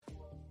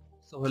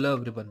So hello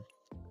everyone,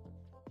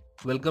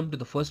 welcome to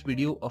the first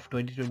video of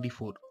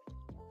 2024.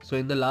 So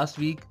in the last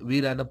week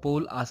we ran a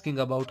poll asking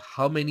about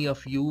how many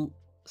of you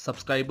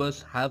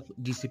subscribers have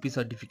GCP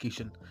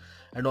certification,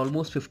 and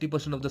almost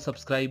 50% of the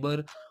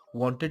subscriber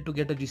wanted to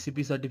get a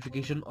GCP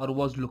certification or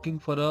was looking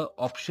for a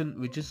option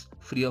which is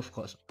free of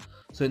cost.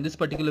 So in this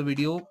particular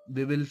video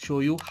we will show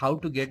you how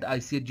to get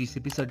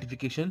ICH-GCP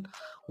certification,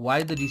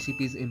 why the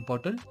GCP is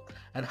important,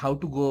 and how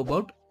to go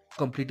about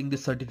completing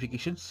this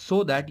certification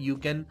so that you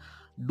can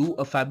do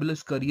a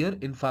fabulous career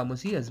in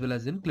pharmacy as well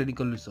as in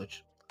clinical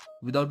research.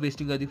 Without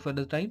wasting any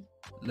further time,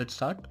 let's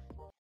start.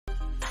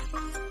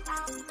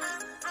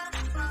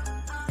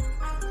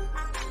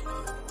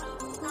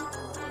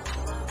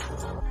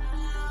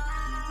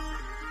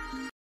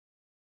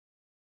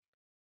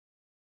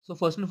 So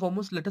first and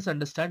foremost, let us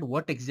understand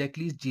what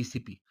exactly is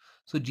GCP.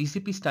 So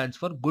GCP stands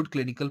for Good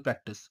Clinical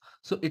Practice.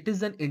 So it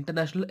is an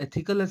international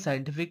ethical and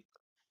scientific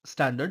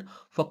standard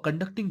for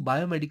conducting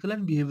biomedical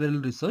and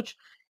behavioral research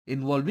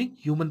involving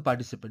human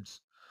participants.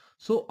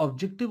 So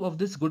objective of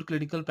this Good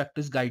Clinical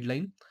Practice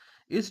guideline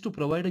is to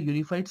provide a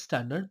unified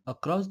standard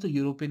across the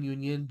European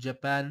Union,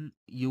 Japan,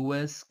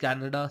 US,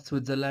 Canada,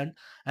 Switzerland,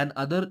 and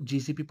other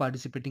GCP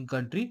participating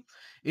country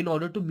in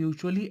order to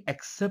mutually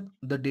accept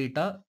the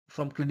data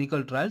from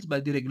clinical trials by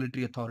the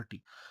regulatory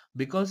authority,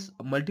 because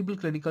multiple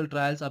clinical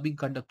trials are being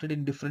conducted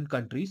in different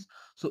countries.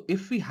 So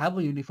if we have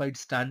a unified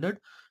standard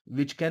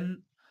which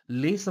can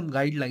lay some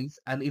guidelines,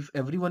 and if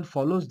everyone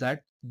follows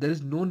that, there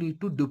is no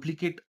need to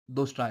duplicate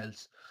those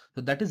trials.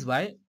 So that is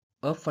why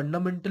a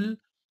fundamental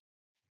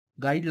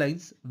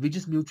guidelines which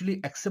is mutually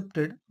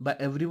accepted by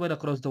everyone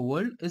across the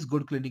world is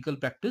good clinical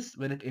practice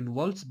when it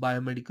involves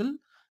biomedical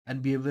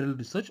and behavioral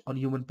research on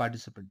human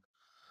participant.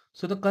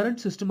 So the current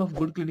system of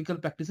good clinical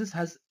practices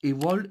has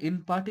evolved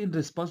in part in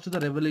response to the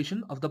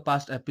revelation of the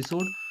past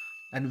episode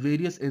and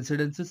various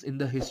incidences in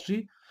the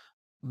history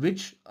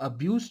which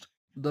abused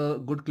the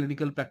good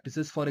clinical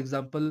practices. For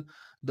example,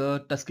 the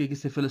Tuskegee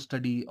syphilis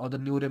study or the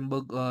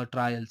Nuremberg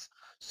trials.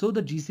 So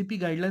the GCP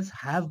guidelines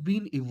have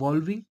been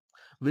evolving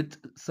with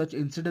such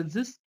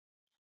incidences,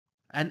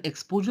 and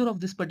exposure of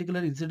this particular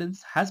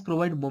incidents has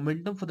provided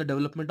momentum for the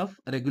development of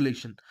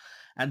regulation.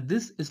 And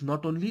this is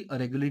not only a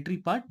regulatory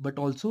part but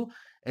also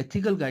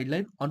ethical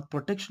guideline on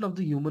protection of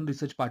the human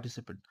research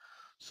participant.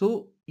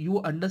 So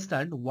you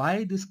understand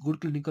why these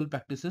good clinical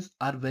practices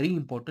are very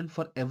important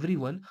for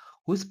everyone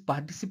who is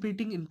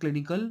participating in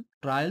clinical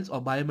trials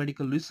or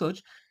biomedical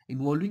research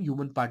involving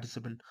human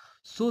participant,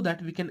 so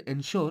that we can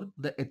ensure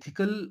the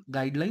ethical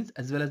guidelines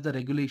as well as the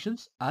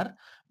regulations are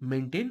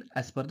maintained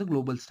as per the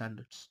global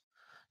standards.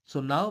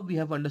 So now we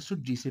have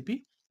understood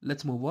GCP.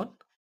 Let's move on.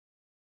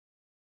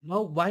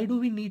 Now, why do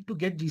we need to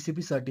get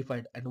GCP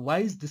certified, and why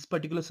is this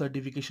particular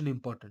certification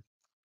important?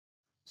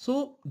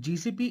 So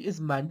GCP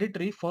is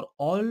mandatory for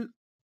all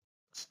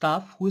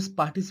staff who is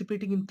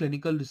participating in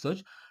clinical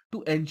research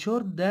to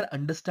ensure their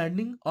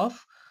understanding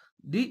of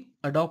the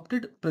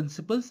adopted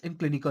principles in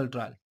clinical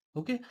trial.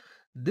 Okay,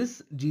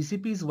 this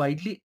GCP is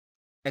widely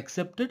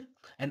accepted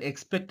and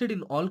expected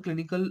in all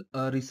clinical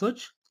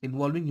research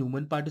involving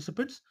human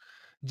participants.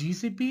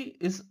 GCP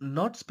is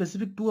not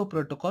specific to a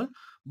protocol,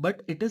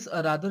 but it is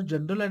a rather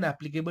general and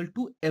applicable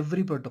to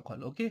every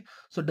protocol. Okay,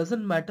 so it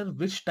doesn't matter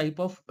which type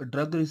of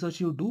drug research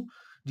you do,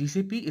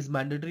 GCP is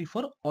mandatory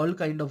for all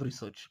kind of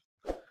research.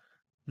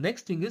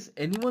 Next thing is,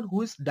 anyone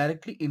who is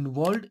directly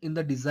involved in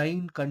the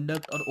design,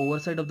 conduct, or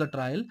oversight of the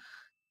trial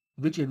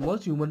which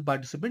involves human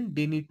participant,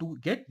 they need to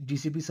get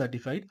GCP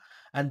certified.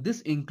 And this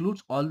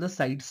includes all the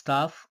site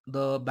staff,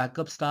 the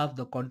backup staff,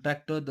 the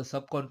contractor, the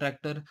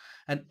subcontractor,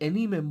 and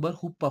any member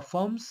who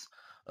performs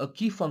a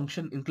key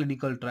function in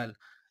clinical trial.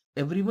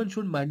 Everyone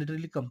should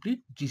mandatorily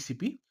complete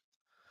GCP.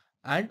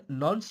 And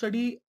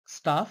non-study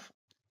staff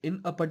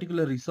in a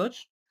particular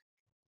research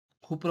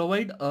who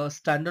provide a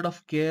standard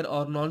of care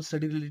or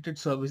non-study related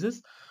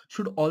services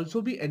should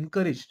also be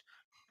encouraged.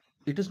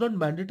 It is not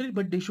mandatory,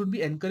 but they should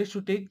be encouraged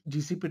to take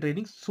GCP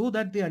training so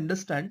that they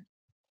understand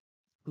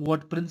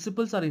what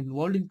principles are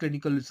involved in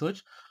clinical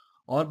research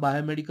or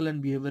biomedical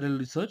and behavioral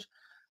research,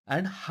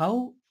 and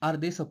how are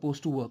they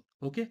supposed to work.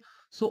 Okay,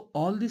 so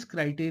all these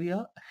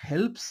criteria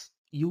helps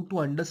you to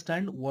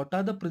understand what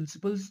are the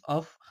principles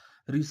of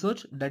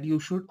research that you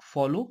should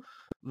follow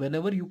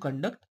whenever you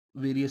conduct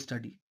various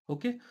study.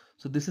 Okay,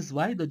 so this is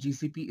why the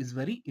GCP is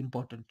very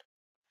important.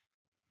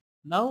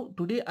 Now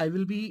today I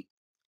will be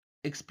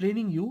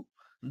explaining you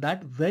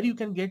that where you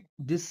can get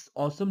this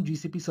awesome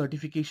GCP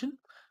certification,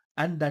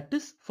 and that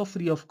is for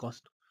free of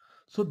cost.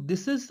 So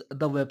this is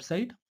the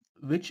website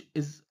which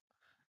is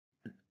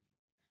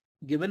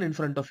given in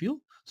front of you.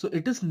 So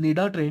it is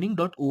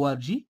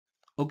nidatraining.org.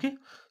 Okay,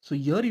 so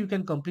here you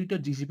can complete your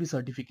GCP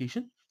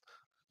certification.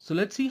 So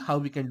let's see how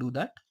we can do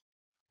that.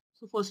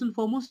 So first and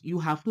foremost, you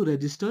have to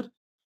register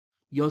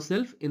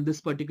yourself in this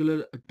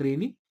particular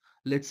training.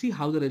 Let's see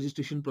how the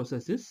registration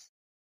process is.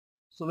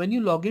 So when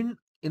you log in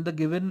the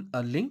given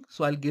link,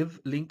 so I'll give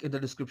link in the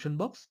description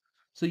box.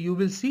 So you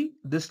will see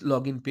this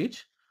login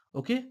page.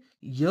 Okay,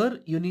 here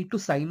you need to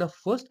sign up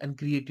first and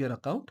create your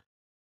account.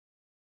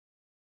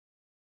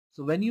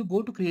 So when you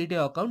go to create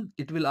your account,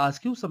 it will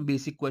ask you some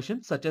basic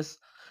questions such as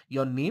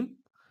your name,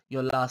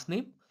 your last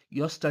name,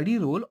 your study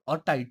role or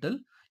title,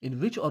 in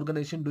which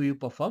organization do you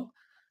perform,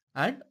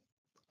 and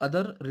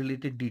other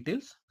related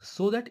details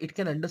so that it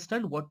can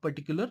understand what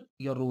particular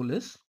your role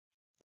is.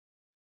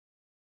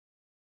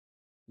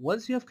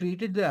 Once you have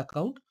created the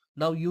account,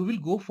 now you will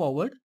go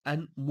forward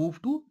and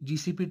move to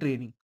GCP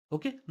training.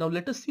 Okay, now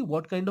let us see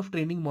what kind of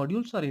training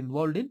modules are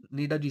involved in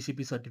NIDA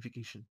GCP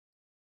certification.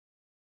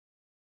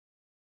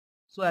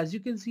 So as you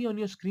can see on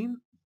your screen,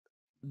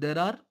 there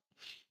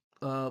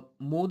are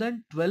more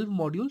than 12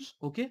 modules,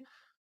 okay,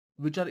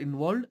 which are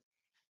involved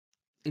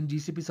in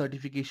GCP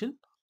certification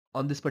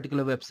on this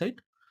particular website.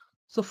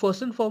 So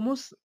first and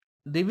foremost,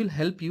 they will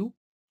help you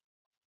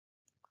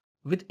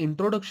with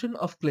introduction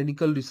of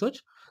clinical research.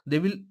 They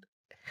will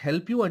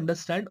help you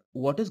understand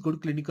what is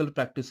good clinical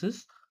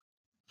practices,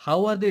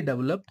 how are they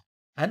developed,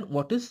 and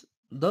what is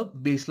the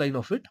baseline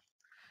of it.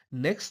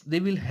 Next, they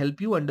will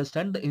help you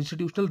understand the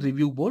institutional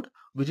review board,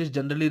 which is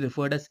generally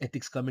referred as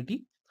ethics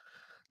committee.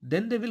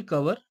 Then they will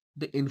cover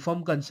the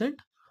informed consent.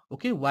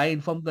 Okay, why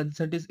informed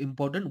consent is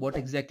important, what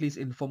exactly is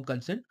informed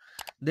consent.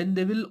 Then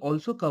they will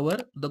also cover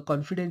the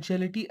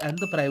confidentiality and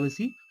the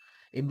privacy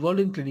involved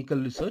in clinical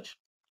research.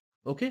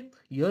 Okay,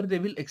 here they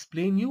will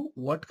explain you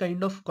what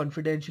kind of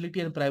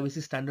confidentiality and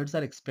privacy standards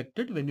are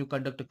expected when you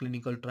conduct a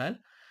clinical trial,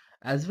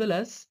 as well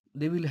as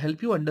they will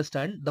help you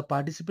understand the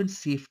participant's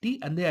safety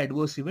and the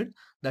adverse event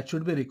that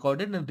should be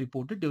recorded and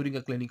reported during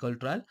a clinical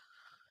trial,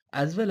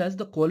 as well as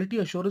the quality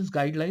assurance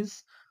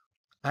guidelines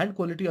and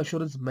quality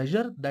assurance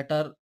measure that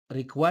are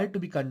required to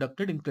be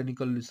conducted in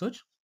clinical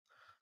research.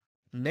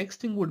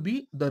 Next thing would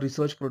be the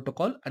research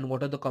protocol and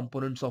what are the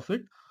components of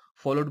it,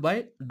 followed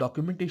by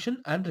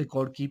documentation and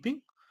record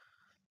keeping,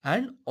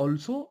 and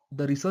also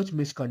the research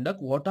misconduct.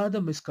 What are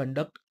the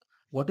misconduct?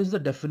 What is the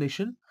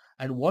definition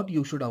and what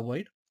you should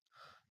avoid?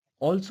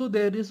 Also,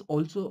 there is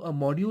also a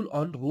module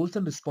on roles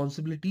and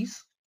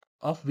responsibilities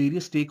of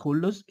various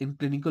stakeholders in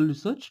clinical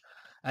research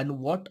and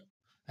what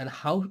and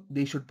how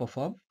they should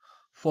perform,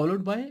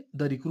 followed by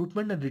the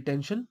recruitment and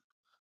retention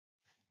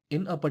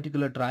in a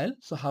particular trial.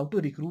 So how to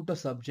recruit a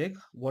subject,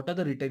 what are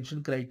the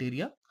retention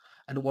criteria,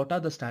 and what are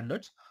the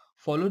standards,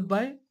 followed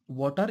by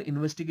what are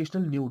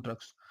investigational new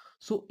drugs.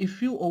 So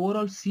if you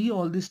overall see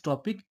all this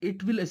topic,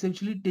 it will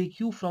essentially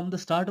take you from the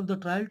start of the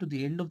trial to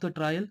the end of the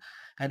trial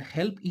and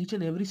help each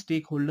and every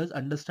stakeholders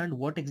understand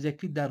what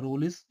exactly their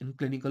role is in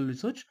clinical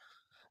research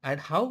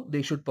and how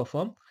they should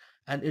perform.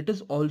 And it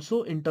is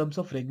also in terms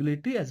of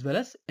regulatory as well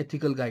as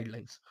ethical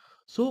guidelines.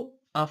 So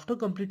after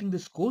completing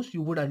this course,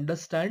 you would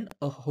understand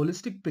a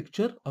holistic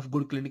picture of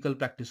good clinical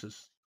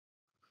practices.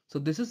 So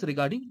this is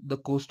regarding the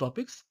course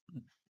topics.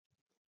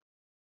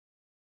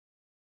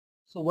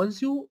 So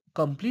once you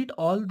complete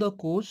all the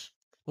course,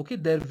 okay,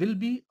 there will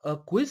be a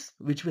quiz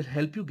which will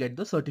help you get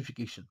the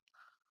certification.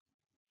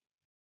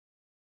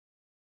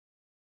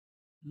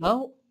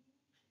 Now,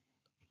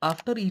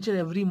 after each and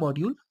every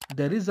module,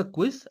 there is a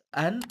quiz,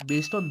 and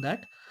based on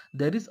that,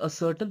 there is a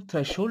certain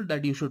threshold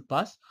that you should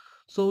pass.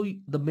 So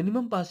the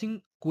minimum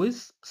passing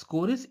quiz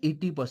score is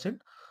 80%.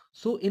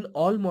 So in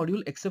all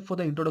module except for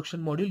the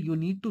introduction module, you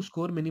need to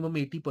score minimum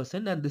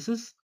 80%, and this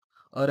is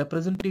a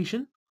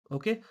representation.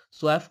 Okay,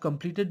 so I've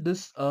completed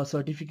this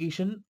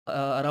certification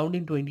around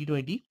in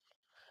 2020,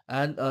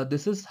 and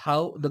this is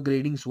how the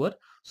gradings were.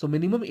 So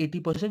minimum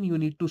 80% you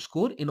need to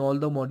score in all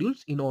the modules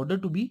in order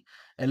to be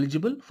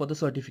eligible for the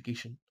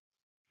certification.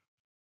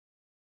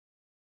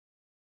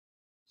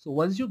 So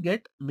once you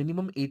get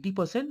minimum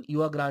 80%,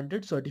 you are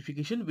granted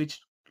certification,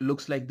 which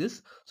looks like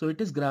this. So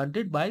it is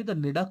granted by the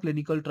NIDA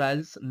Clinical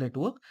Trials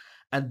Network.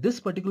 And this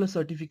particular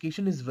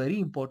certification is very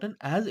important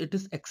as it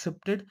is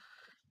accepted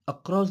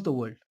across the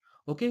world.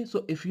 Okay,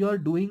 so if you are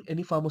doing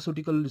any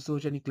pharmaceutical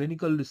research, any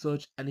clinical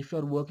research, and if you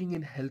are working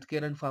in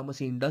healthcare and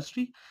pharmacy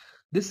industry,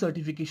 this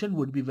certification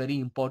would be very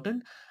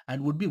important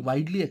and would be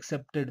widely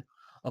accepted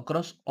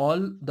across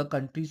all the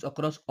countries,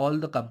 across all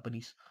the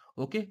companies.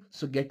 Okay,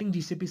 so getting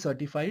GCP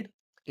certified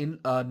in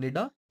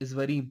NIDA is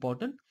very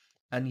important,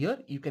 and here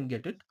you can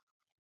get it.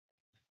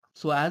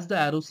 So as the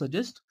arrow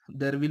suggests,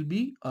 there will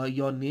be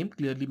your name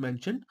clearly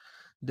mentioned.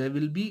 There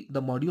will be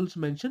the modules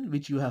mentioned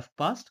which you have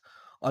passed,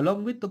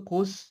 along with the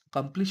course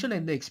completion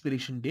and the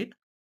expiration date.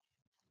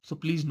 So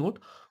please note,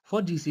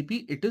 for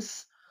GCP,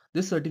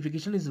 this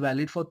certification is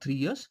valid for 3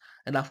 years,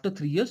 and after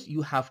 3 years,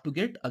 you have to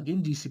get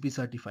again GCP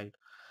certified.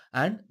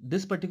 And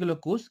this particular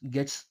course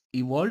gets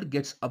evolved,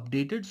 gets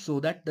updated so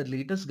that the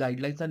latest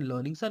guidelines and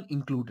learnings are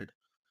included.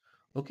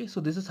 Okay,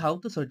 so this is how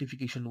the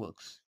certification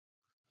works.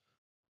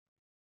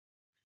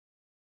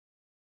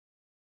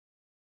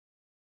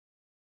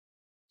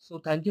 So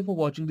thank you for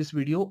watching this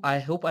video. I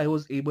hope I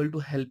was able to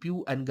help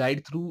you and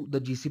guide through the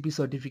GCP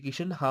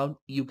certification, how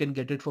you can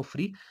get it for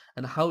free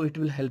and how it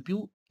will help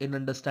you in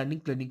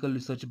understanding clinical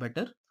research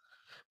better.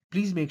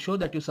 Please make sure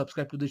that you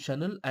subscribe to this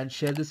channel and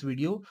share this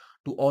video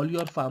to all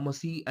your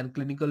pharmacy and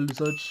clinical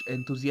research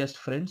enthusiast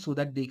friends so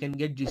that they can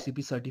get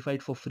GCP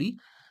certified for free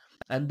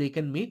and they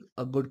can make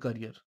a good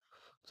career.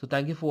 So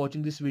thank you for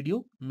watching this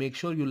video. Make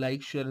sure you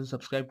like, share and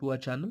subscribe to our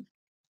channel.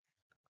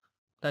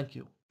 Thank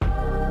you.